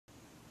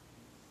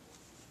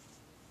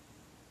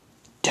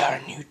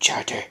Darn new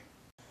charter.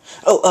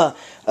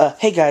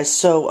 Hey guys,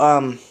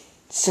 so,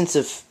 since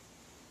of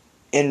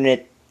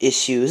internet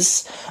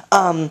issues,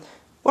 we're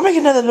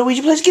making another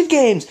Luigi Plays Kid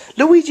Games!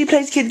 Luigi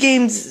Plays Kid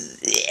Games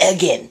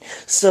again!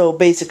 So,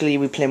 basically,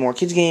 we play more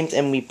kids games,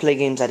 and we play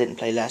games I didn't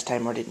play last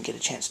time, or didn't get a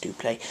chance to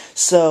play.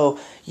 So,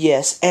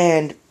 yes,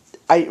 and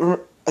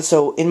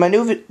so, in my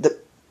new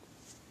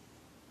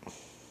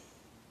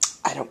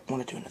I don't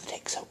want to do another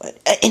take, so,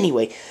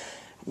 anyway,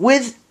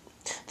 with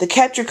the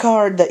capture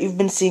card that you've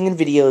been seeing in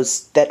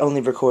videos, that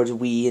only records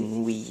Wii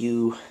and Wii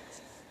U,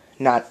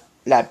 not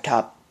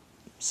laptop,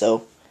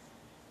 so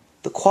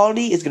the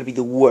quality is going to be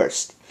the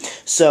worst.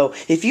 So,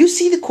 if you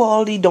see the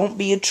quality, don't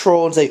be a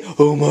troll and say,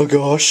 oh my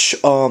gosh,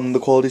 the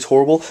quality's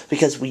horrible,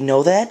 because we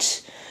know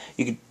that.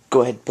 You could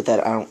go ahead and put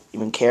that, I don't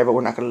even care, but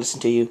we're not going to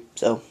listen to you,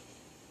 so,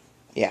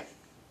 yeah.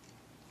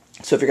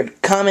 So if you're going to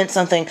comment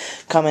something,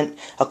 comment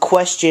a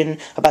question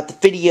about the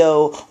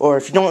video, or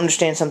if you don't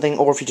understand something,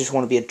 or if you just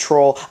want to be a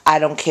troll, I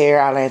don't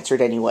care, I'll answer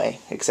it anyway,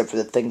 except for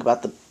the thing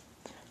about the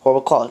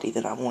horrible quality,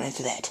 then I won't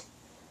answer that.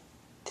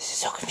 This is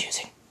so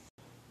confusing.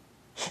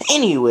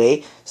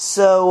 Anyway,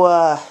 so,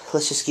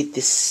 let's just get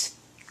this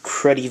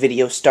cruddy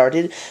video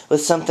started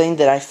with something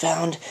that I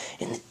found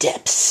in the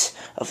depths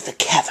of the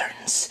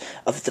caverns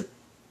of the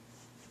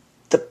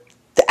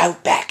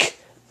outback.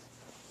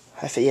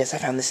 Yes, I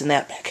found this in the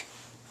outback.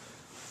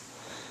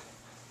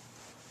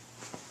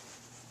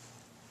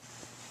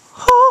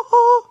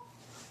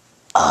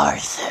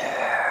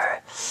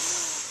 Arthur,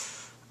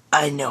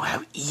 I know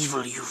how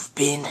evil you've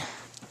been,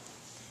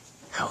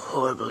 how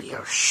horrible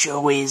your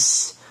show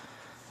is,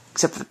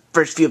 except for the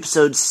first few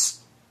episodes.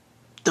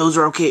 Those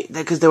were okay,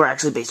 because they were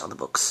actually based on the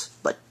books,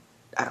 but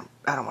I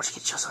don't watch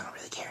kids shows, so I don't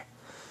really care.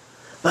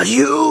 But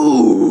you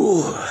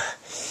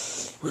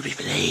will be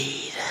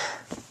played.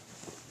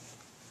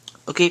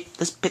 Okay,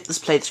 let's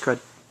play this crud.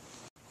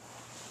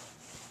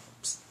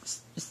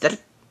 Is that a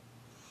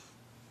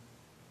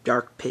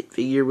dark pit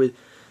figure with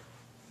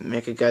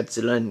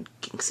Mechagodzilla and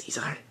King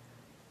Caesar?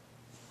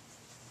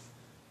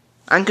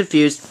 I'm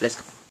confused.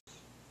 Let's go.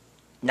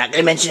 Not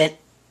gonna mention it.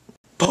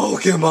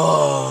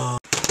 Pokemon!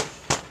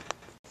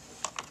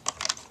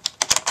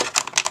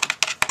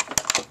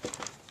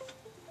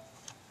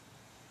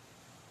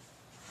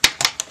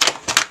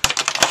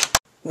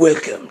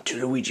 Welcome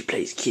to Luigi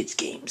Plays Kids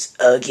Games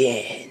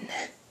again.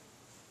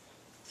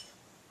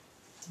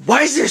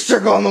 Why is there a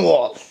circle on the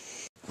wall?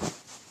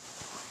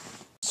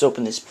 Let's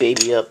open this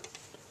baby up.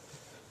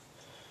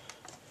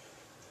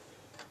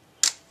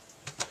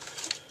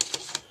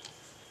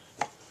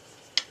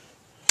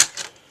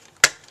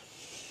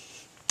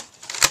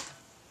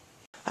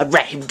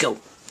 Alright, here we go.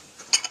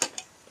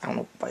 I don't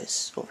know why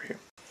it's over here.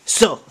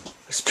 So,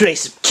 let's play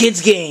some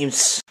kids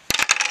games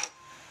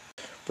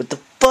with the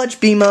Fudge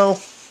Beamo.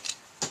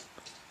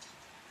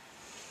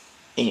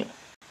 Anyway,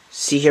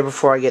 see here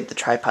before I get the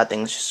tripod thing,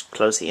 let's just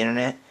close the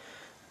internet.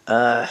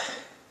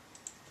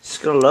 It's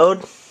gonna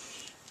load.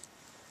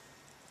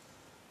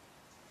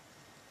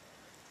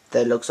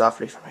 That looks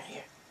awfully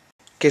familiar.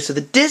 Okay, so the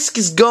disc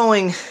is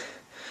going.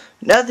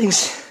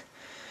 Nothing's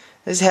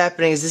is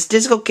happening. Is this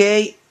disc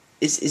okay?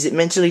 Is it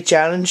mentally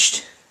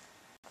challenged?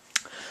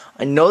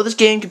 I know this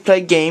game can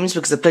play games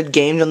because I played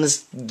games on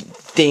this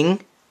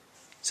thing.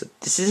 So if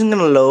this isn't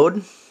gonna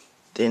load,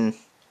 then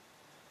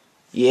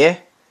yeah.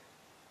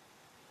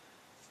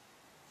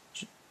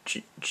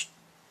 Should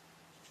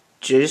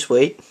I just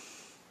wait?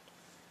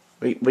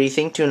 What do you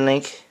think, Toon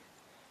Link?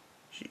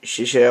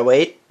 Should I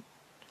wait?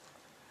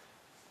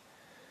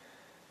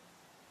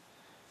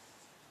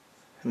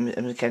 I'm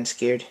kind of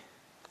scared.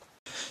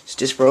 Is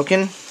this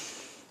broken?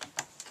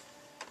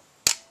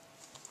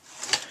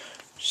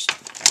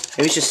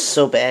 Maybe it's just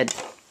so bad.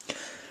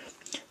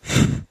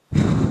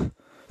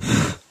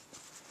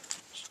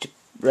 Just to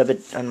rub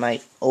it on my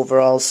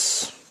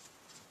overalls.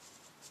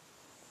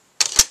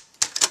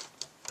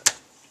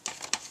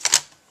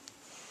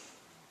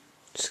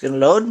 Just gonna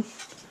load.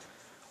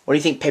 What do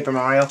you think, Paper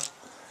Mario?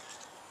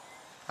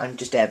 I'm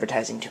just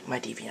advertising to my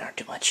DeviantArt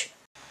too much.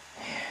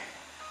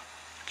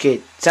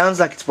 Okay, sounds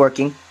like it's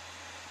working.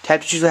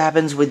 Tap to choose what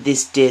happens with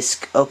this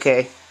disc.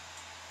 Okay.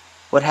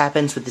 What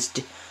happens with this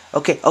disc?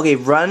 Okay,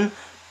 run,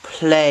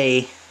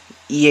 play,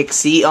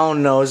 EXE. Oh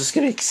no, is this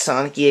gonna be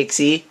Sonic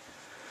EXE?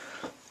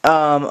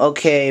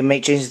 Okay,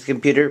 make changes to the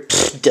computer.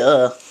 Pfft,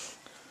 duh.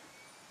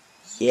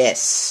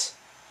 Yes.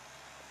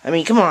 I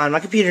mean, come on, my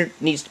computer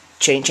needs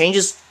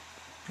changes.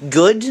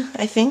 Good,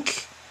 I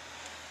think.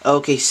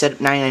 Okay, set up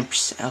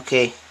 99%.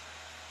 Okay.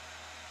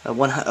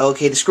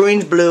 Okay, the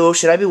screen's blue.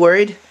 Should I be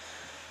worried?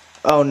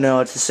 Oh no,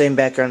 it's the same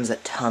background as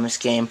that Thomas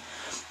game.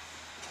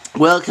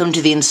 Welcome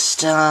to the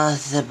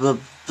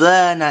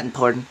not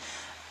important.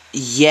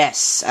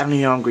 Yes, I don't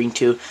even know I'm green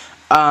too.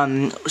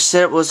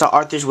 Set up was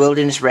Arthur's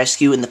Wilderness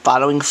Rescue in the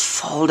following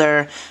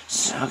folder.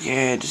 So,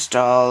 okay,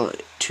 install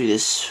to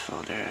this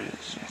folder.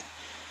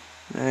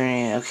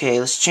 Okay,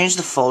 let's change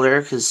the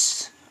folder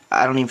because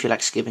I don't even feel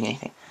like skipping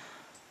anything.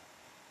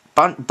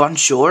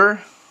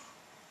 Bonjour?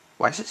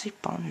 Why does it say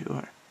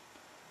bonjour?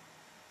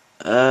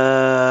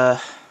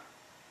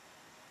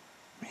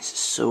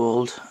 so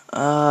old.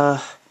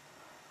 I'll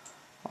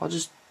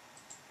just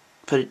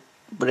put it,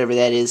 whatever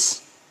that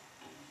is.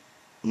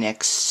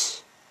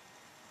 Next.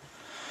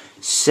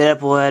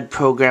 Setup will add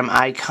program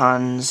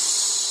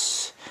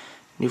icons.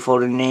 New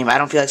folder name. I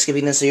don't feel like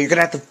skipping this, so you're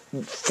gonna have to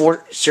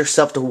force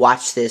yourself to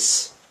watch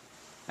this.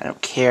 I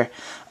don't care.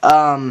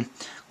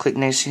 Click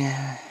next.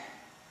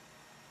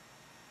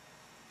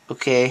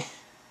 Okay.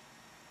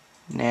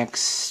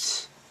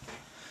 Next.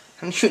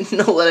 I don't even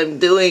know what I'm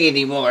doing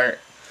anymore.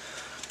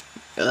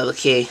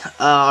 Okay.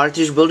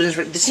 Arthur's Wilderness.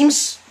 This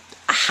seems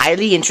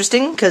highly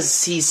interesting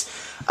because he's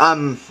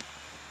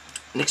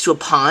next to a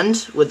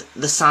pond with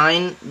the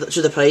sign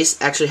to the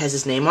place actually has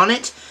his name on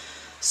it.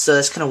 So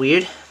that's kind of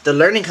weird. The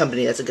Learning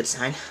Company. That's a good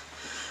sign.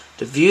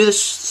 To view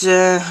this.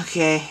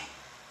 Okay.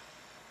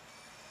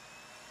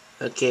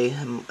 Okay.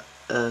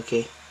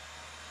 Okay.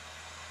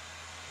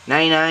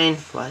 99.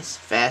 Was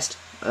fast.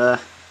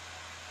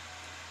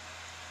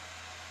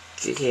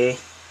 Okay.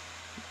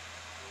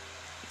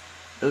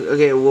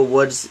 Okay, well,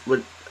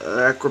 what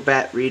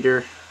Acrobat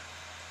Reader.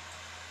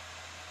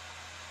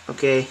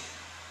 Okay.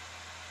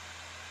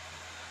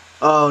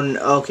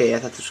 Oh, okay, I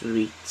thought this was going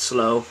to be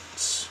slow.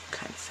 It's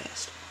kind of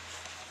fast.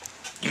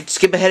 You can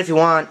skip ahead if you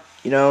want.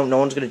 You know, no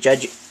one's going to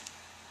judge you.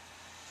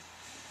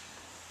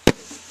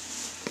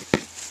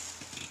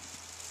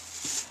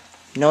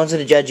 No one's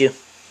going to judge you.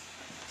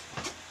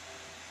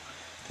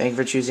 Thank you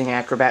for choosing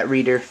Acrobat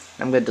Reader.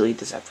 I'm going to delete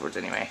this afterwards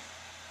anyway.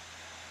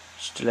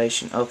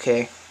 Installation,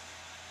 okay.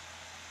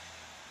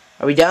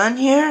 Are we done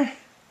here?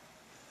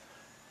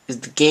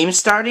 Is the game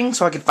starting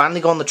so I can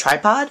finally go on the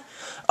tripod?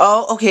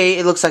 Oh, okay,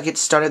 it looks like it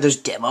started. There's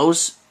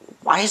demos.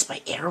 Why is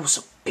my arrow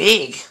so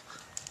big?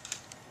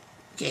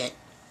 Yeah,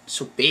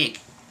 so big.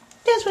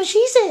 That's what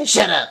she said.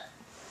 Shut up.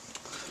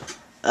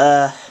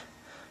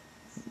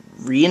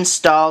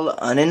 Reinstall,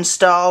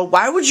 uninstall.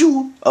 Why would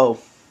you? Oh,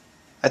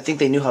 I think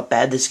they knew how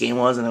bad this game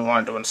was and they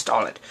wanted to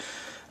install it.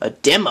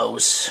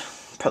 Demos.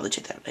 Probably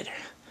check that out later.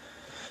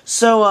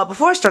 So,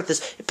 before I start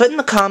this, put in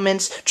the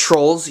comments,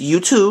 trolls, you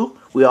too,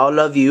 we all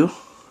love you.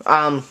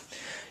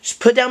 Just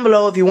put down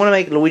below if you want to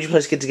make Luigi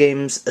Plays Kids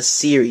Games a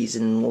series,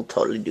 and we'll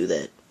totally do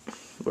that.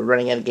 We're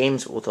running out of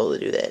games, so we'll totally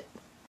do that.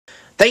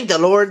 Thank the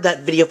Lord,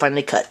 that video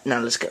finally cut. Now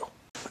let's go.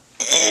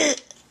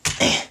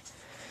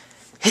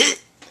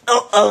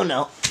 Oh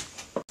no.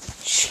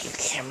 Shake the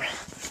camera.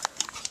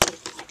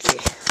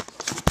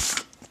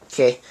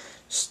 Okay.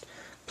 Just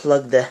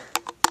plug the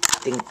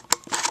thing.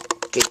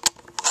 Okay.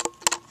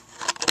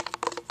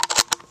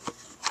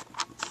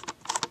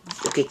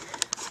 Okay.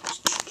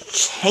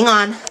 Hang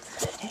on.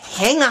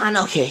 Hang on.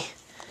 Okay.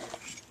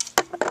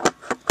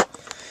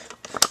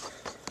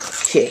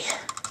 Okay.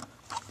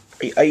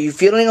 Are you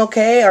feeling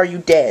okay? Are you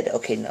dead?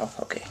 Okay, no.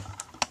 Okay.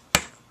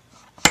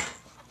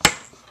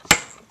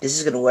 This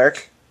is gonna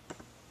work.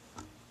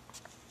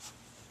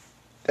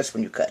 That's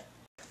when you cut.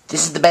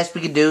 This is the best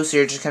we can do, so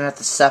you're just gonna have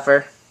to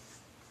suffer.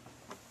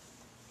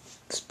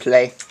 Let's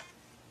play.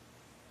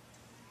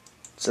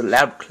 It's a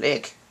loud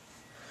click.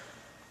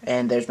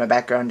 And there's my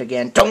background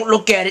again. Don't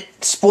look at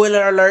it!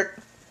 Spoiler alert!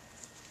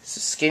 Is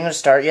this game gonna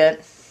start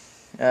yet?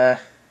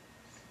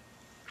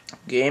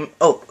 Game.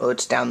 Oh,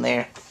 it's down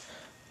there.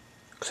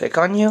 Click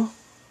on you.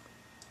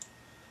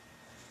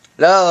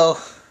 Hello?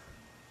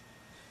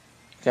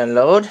 Gonna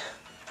load?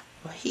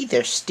 Well, hey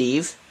there,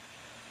 Steve.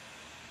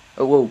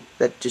 Oh, whoa,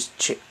 that just...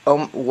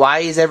 why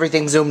is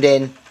everything zoomed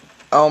in?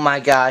 Oh my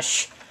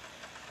gosh.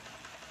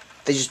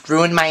 They just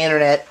ruined my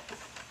internet.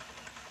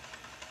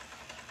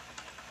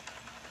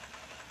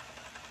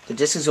 The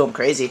disc is going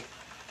crazy.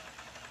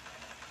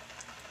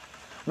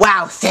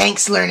 Wow,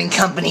 thanks, Learning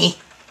Company.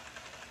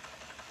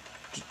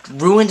 Just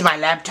ruined my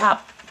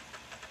laptop.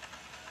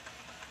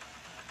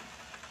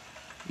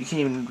 You can't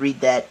even read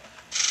that.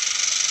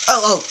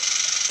 Oh,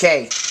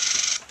 okay.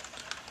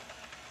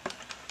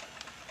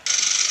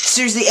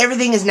 Seriously,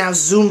 everything is now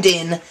zoomed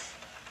in.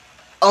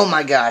 Oh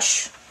my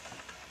gosh.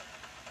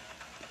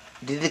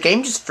 Did the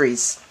game just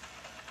freeze?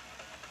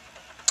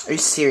 Are you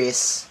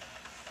serious?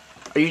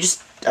 Are you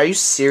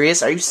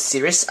serious? Are you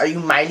serious? Are you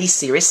mighty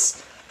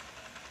serious?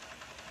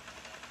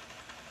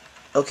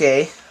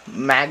 Okay.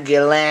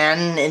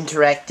 Magellan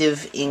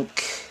Interactive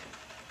Inc.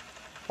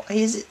 Why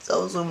is it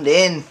so zoomed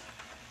in?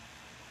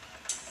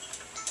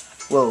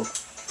 Whoa.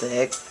 What the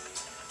heck?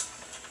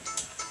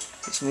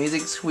 This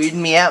music's weirding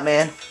me out,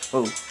 man.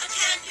 Whoa.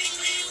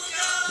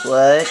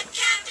 What?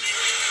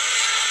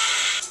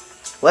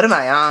 What am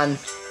I on?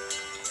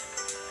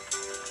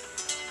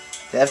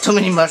 Do I have too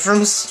many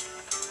mushrooms?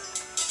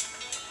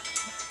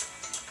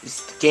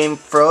 Is the game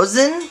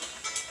frozen?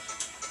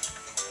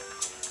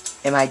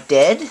 Am I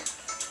dead?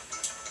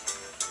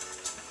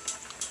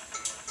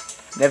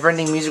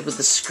 Never-ending music with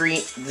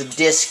the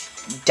disc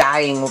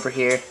dying over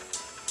here.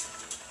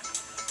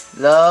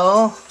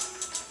 Hello?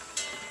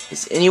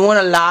 Is anyone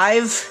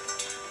alive?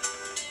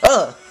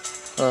 Oh!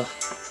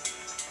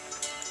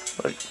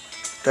 What?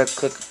 Do I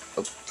click?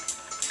 Oh.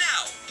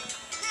 Now,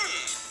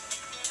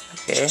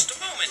 Okay. just a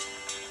moment.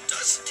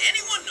 Does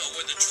anyone know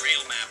where the trail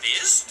map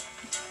is?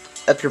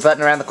 Up your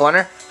button around the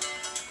corner.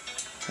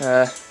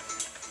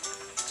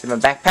 in my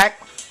backpack.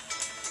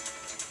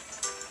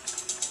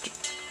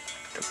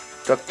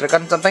 Do I click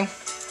on something?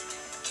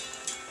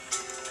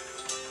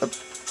 Oh,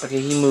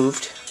 okay, he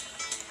moved.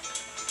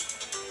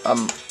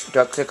 Do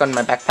I click on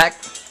my backpack?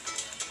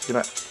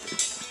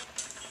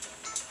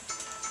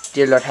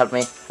 Dear Lord, help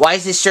me. Why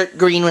is this shirt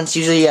green when it's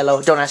usually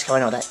yellow? Don't ask how I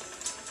know that.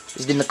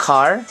 Is it in the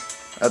car?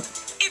 If I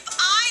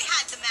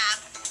had the map,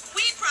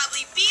 we'd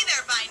probably be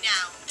there by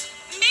now.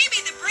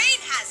 Maybe the brain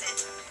has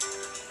it.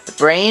 The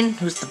brain?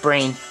 Who's the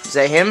brain? Is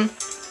that him?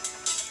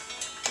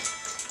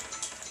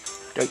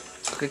 Do I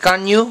click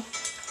on you?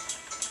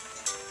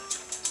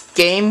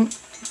 Game,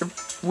 you're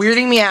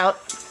weirding me out.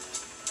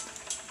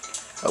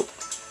 Oh,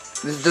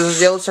 there's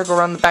a yellow circle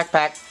around the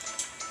backpack.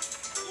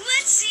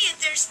 Let's see if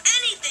there's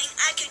anything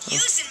I could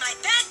use in my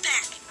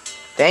backpack.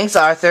 Thanks,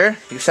 Arthur.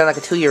 You sound like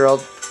a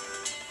 2-year-old.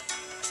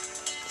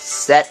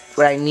 Is that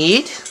what I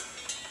need?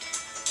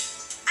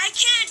 I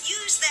can't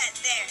use that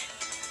there.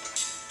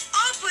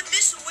 I'll put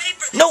this away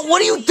for the No,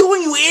 what are you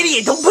doing, you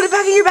idiot? Don't put it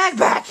back in your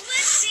backpack.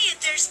 Let's see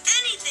if there's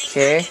anything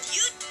Okay. I could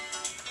use.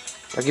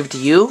 I'll give it to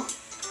you.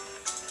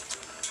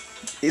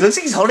 It looks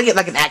like he's holding it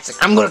like an axe.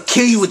 Like, I'm gonna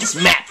kill you with this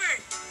map.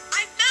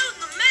 I found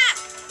the map.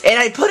 And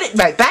I put it in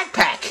my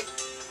backpack.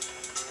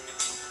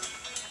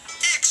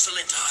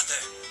 Excellent,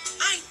 Arthur.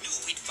 I knew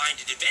we'd find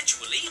it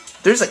eventually.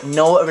 There's like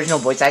no original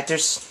voice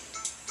actors.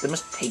 They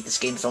must hate this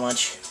game so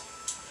much.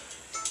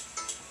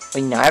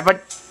 Wait, now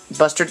everybody,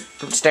 Buster,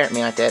 don't stare at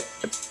me like that.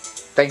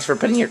 Thanks for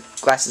putting your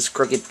glasses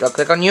crooked. I'll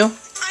click on you.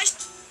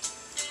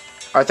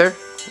 Arthur,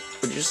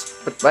 would you just,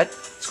 what?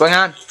 What's going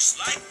on? Looks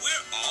like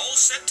we're all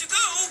set to go.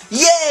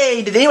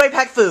 Yay! Did anybody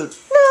pack food?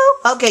 No?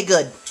 Okay,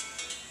 good.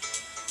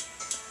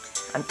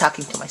 I'm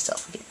talking to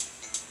myself again.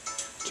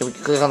 Can we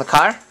click on the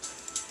car?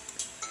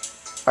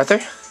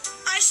 Arthur?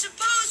 I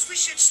suppose we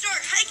should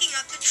start hiking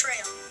up the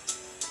trail.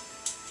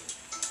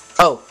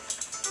 Oh.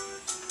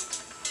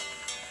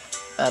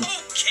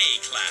 Okay,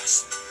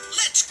 class.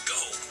 Let's go.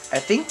 I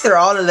think they're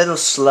all a little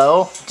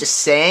slow. Just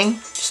saying.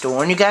 Just to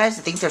warn you guys,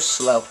 I think they're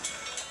slow.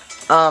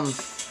 Are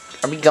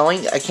we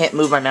going? I can't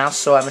move my mouse,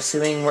 so I'm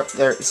assuming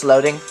it's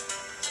loading.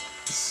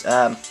 It's,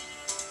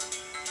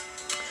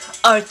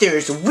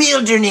 Arthur's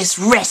Wilderness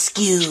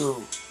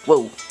Rescue!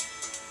 Whoa.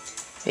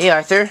 Hey,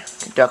 Arthur.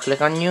 Do I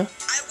click on you?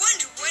 I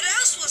wonder what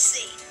else we'll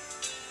see.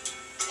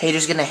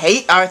 Haters gonna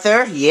hate,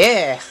 Arthur?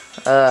 Yeah.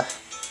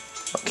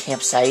 What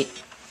campsite?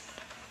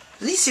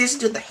 Is he seriously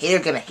doing the hater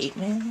gonna hate,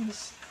 man?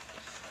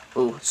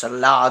 Ooh, it's a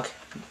log.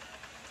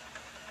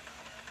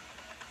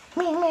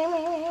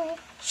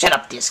 Shut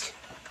up, Disc.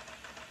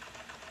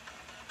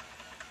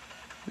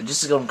 The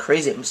Disc is going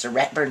crazy at Mr.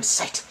 Ratburn's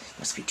sight.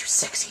 Must be too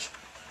sexy.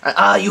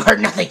 You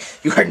heard nothing.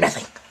 You heard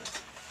nothing.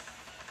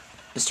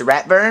 Mr.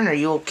 Ratburn, are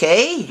you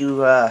okay?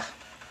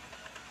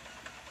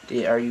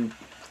 Are you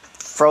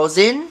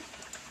frozen?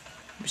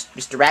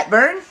 Mr.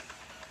 Ratburn?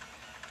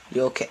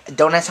 You okay?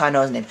 Don't ask how I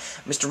know his name.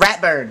 Mr.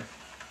 Ratburn.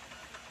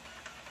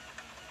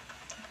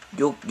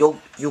 You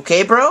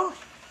okay, bro?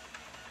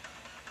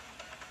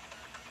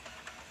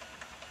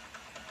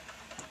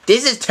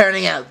 This is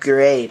turning out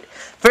great.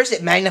 First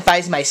it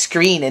magnifies my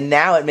screen, and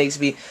now it makes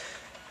me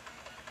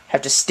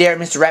have to stare at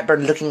Mr.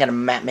 Ratburn looking at a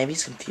map. Maybe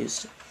he's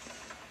confused.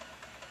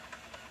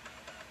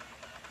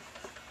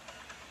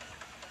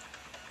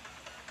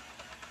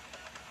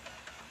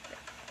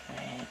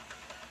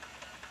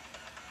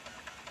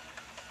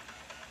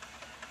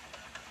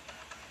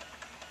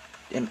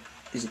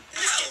 Is it?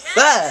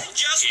 Ah!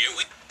 Just here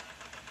we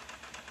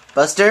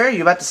Buster,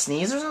 you about to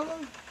sneeze or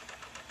something?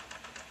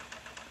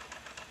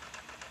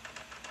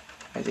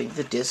 I think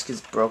the disc is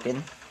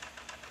broken.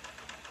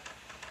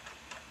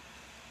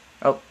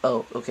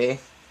 Oh, okay.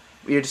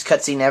 Weirdest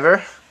cutscene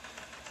ever.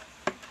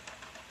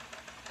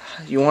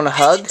 You want a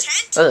hug?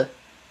 I've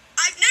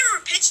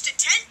never pitched a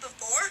tent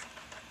before.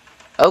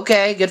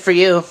 Okay, good for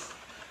you.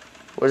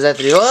 What does that have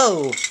to do?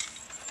 Whoa!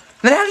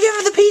 Then how do you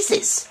have the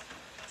pieces?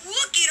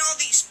 Look at all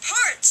these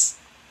parts.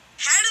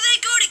 How do they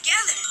go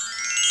together?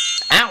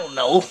 I don't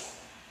know.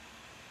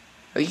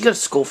 Oh, you go to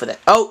school for that.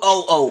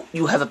 Oh,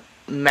 you have a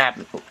map.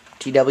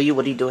 TW,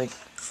 what are you doing?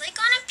 Click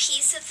on a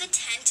piece of the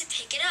tent to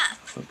pick it up.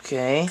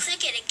 Okay.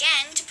 Click it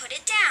again to put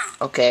it down.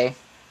 Okay.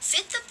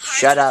 Fit the parts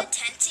Shut of up. the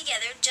tent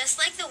together just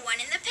like the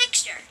one in the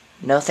picture.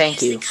 No,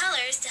 thank you. Use the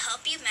colors to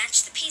help you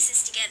match the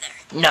pieces together.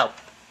 No.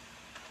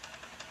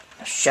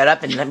 Now shut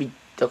up and let me...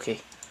 Okay.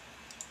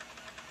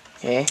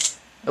 Okay.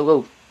 Oh,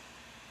 whoa.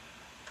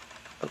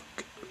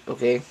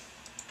 Okay.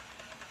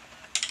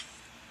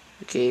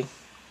 Okay.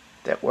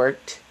 That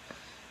worked.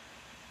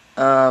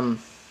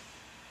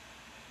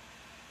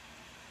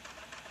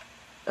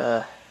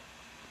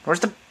 Where's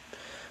the...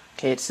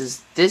 Okay, it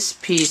says this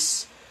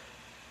piece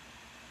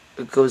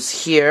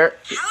goes here.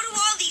 How do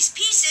all these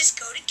pieces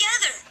go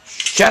together?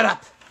 Shut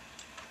up!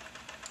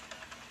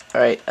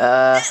 Alright,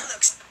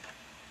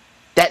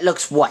 That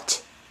looks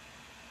what?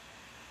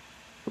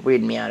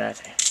 Weirding me out,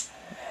 Arthur.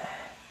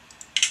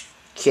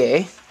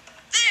 Okay.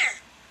 There.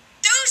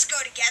 Those go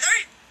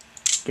together.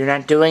 You're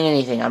not doing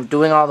anything. I'm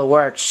doing all the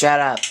work. Shut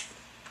up.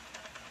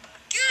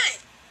 Good.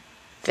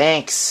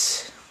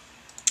 Thanks.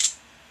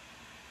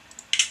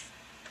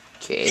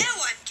 Okay. Now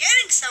I'm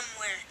getting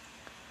somewhere.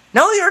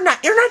 No, you're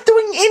not. You're not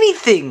doing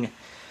anything.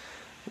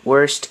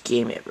 Worst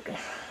game ever.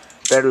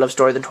 Better love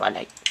story than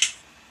Twilight.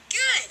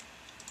 Good.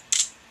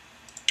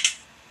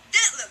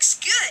 That looks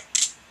good.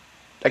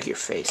 Like your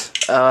face.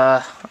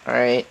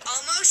 Alright.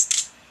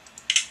 Almost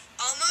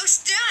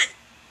done.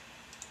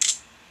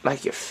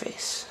 Like your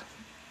face.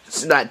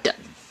 It's not done.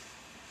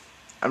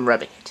 I'm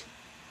rubbing it.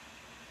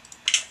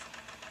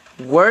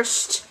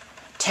 Worst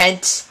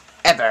tent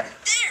ever.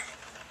 There.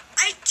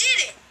 I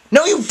did it.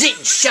 No, you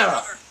didn't. Shut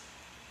up.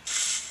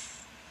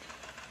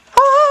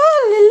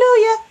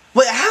 Hallelujah.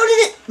 Wait, how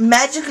did it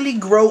magically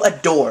grow a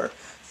door?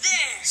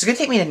 There. Is it gonna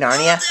take me to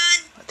Narnia? All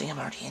done. I think I'm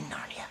already in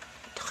Narnia.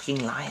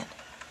 Talking lion.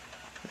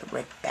 With a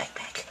red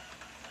backpack.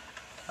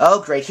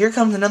 Oh, great. Here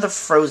comes another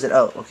frozen.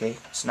 Oh, okay.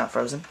 It's not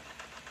frozen.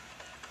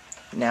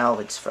 Now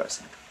it's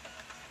frozen.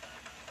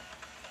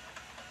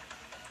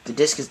 The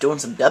disc is doing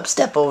some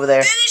dubstep over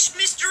there. Finished,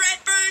 Mr.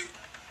 Redburn.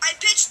 I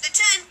pitched the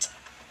tent.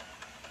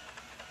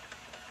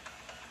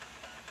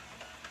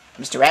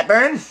 Mr.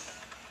 Ratburn?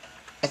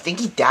 I think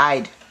he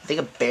died. I think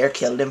a bear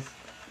killed him.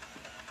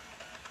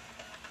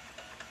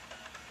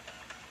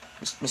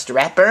 Mr.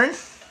 Ratburn?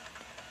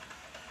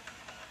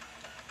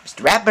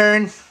 Mr.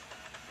 Ratburn?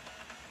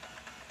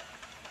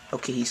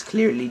 Okay, he's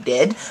clearly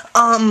dead.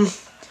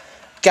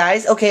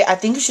 Guys, okay, I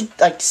think you should,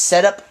 like,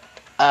 set up,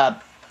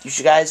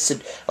 you guys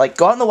should, like,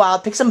 go out in the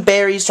wild, pick some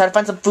berries, try to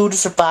find some food to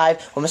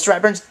survive. Well, Mr.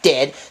 Ratburn's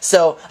dead,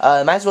 so,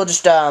 might as well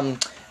just,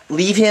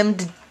 leave him,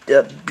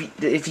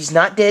 if he's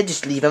not dead,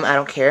 just leave him, I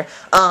don't care.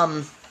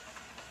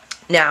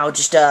 Now,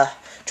 just, try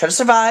to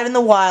survive in the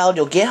wild,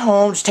 you'll get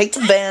home, just take the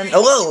van.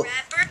 Oh, whoa!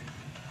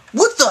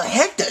 What the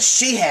heck does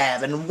she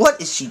have, and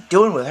what is she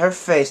doing with her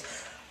face?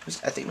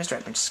 I think Mr.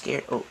 Ratburn's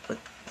scared. Oh, what?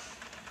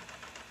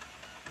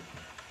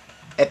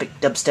 Epic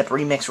dubstep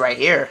remix right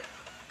here.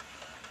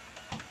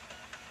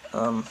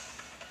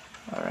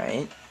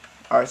 Alright.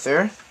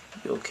 Arthur,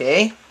 you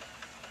okay?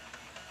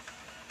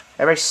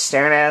 Everybody's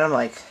staring at him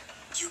like...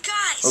 You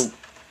guys. Oh.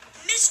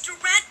 Mr.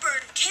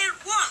 Redburn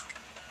can't walk.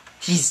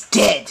 He's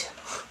dead!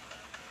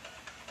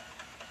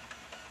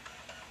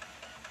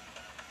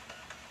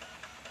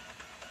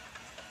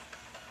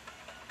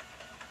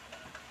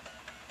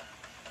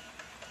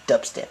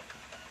 Dubstep.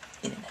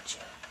 In a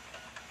nutshell.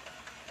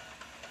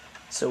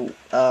 So,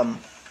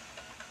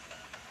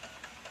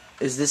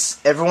 is this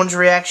everyone's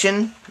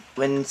reaction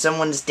when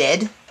someone's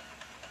dead?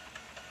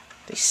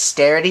 They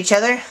stare at each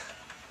other?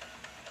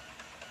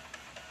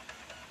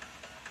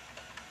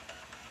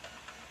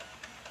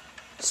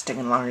 It's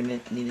taking longer than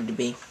it needed to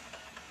be.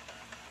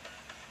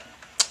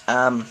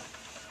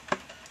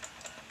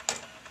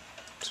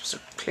 So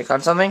click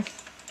on something?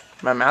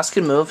 My mouse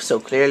can move, so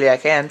clearly I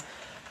can.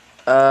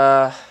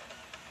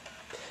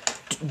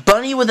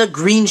 Bunny with a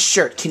green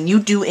shirt. Can you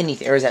do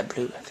anything? Or is that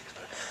blue? I think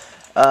it's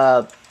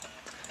blue.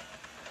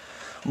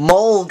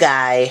 Mole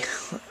guy.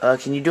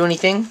 Can you do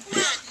anything?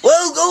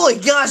 Whoa! Oh my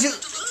gosh!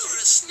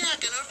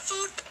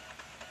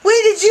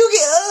 Where did you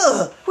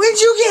get? Where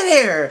did you get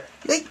here?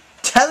 You, like,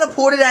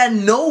 teleported out of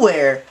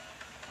nowhere.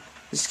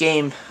 This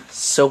game is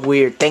so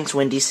weird. Thanks,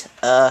 Wendy's.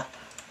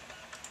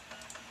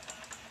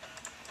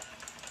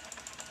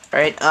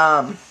 Alright,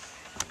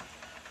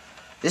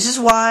 this is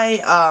why,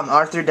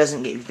 Arthur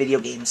doesn't get video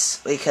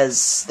games,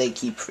 because they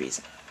keep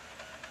freezing.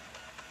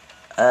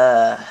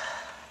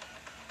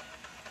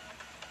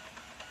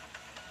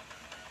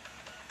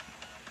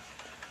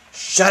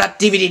 Shut up,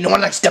 DVD, no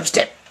one likes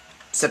dubstep!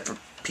 Except for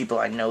people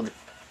I know that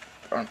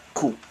aren't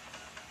cool.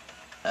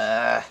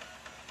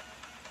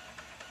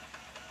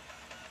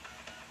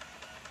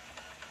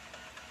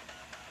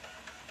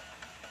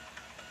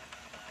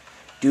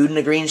 Dude in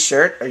a green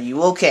shirt, are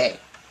you okay?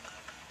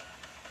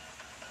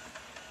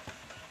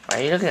 Why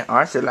are you looking at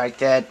Arthur like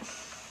that?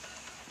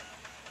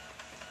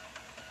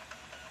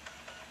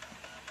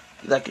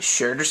 You like his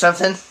shirt or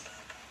something?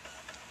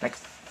 Like,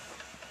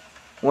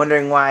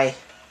 wondering why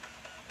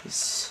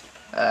he's,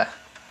 I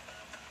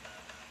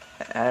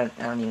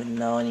don't even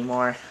know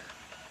anymore.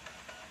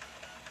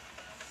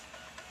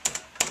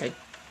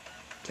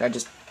 Can I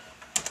just,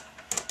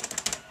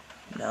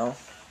 no?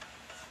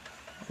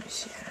 Let me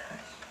see.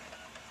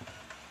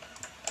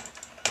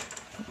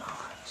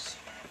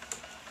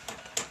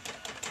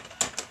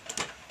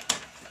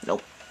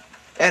 Nope.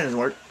 That doesn't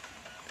work.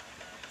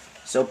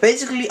 So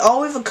basically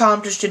all we've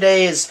accomplished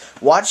today is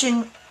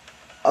watching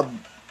a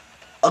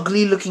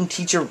ugly looking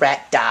teacher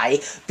rat die,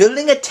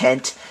 building a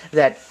tent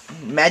that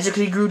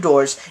magically grew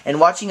doors, and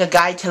watching a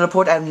guy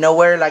teleport out of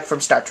nowhere like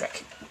from Star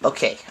Trek.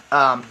 Okay,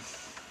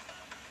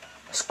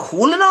 it's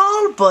cool and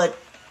all, but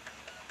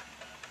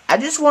I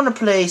just want to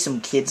play some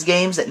kids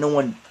games that no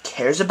one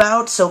cares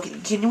about, so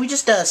can we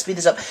just speed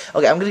this up?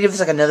 Okay, I'm gonna give this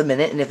like another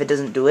minute, and if it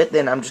doesn't do it,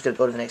 then I'm just gonna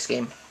go to the next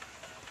game.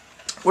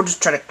 We're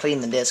just trying to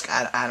clean the disc.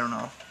 I don't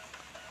know.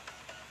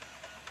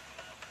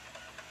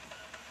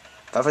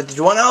 5, 4, 3,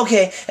 2, 1.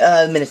 Okay,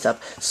 minute's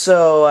up.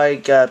 So I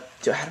got.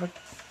 How do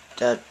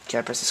I? Can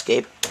I press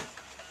escape?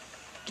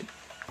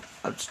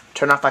 I'll just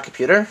turn off my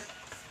computer.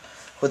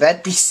 Would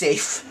that be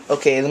safe?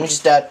 Okay, let me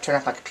just turn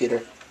off my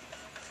computer.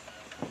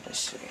 Let's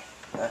see.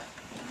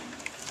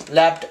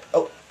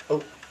 Oh.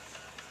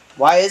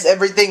 Why is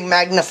everything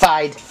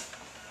magnified?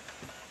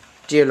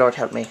 Dear Lord,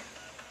 help me.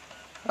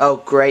 Oh,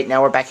 great.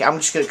 Now we're back here. I'm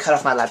just going to cut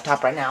off my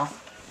laptop right now.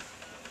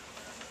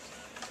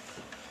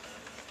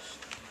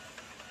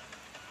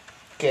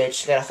 Okay,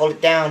 just gotta hold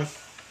it down.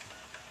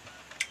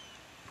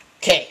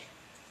 Okay.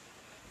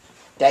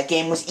 That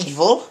game was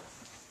evil.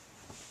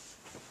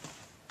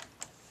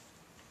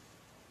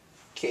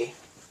 Okay.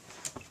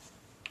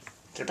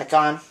 Turn it back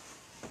on.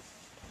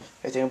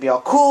 Everything will be all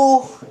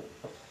cool.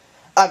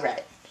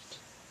 Alright.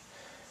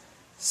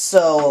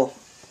 So,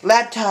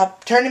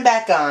 laptop turning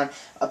back on.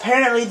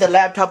 Apparently the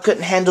laptop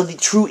couldn't handle the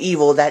true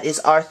evil that is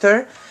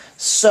Arthur.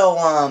 So,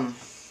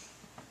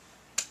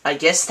 I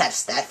guess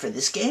that's that for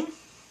this game.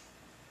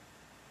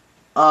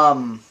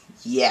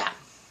 Yeah.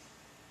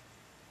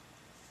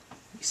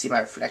 You see my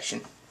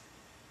reflection.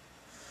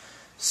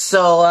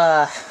 So,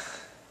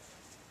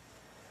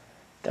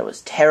 that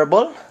was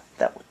terrible.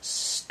 That was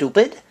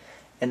stupid.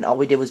 And all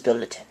we did was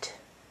build a tent.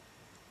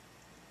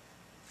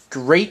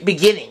 Great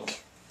beginning.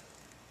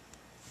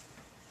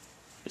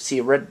 You see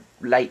a red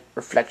light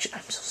reflection.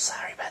 I'm so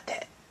sorry about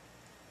that.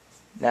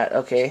 Not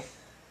okay.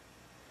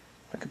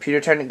 My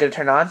computer gonna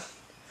turn on?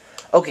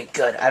 Okay,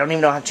 good. I don't even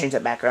know how to change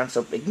that background,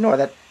 so ignore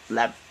that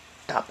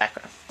laptop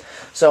background.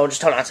 So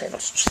just hold on a second.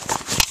 Let's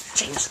just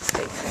change the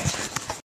thing.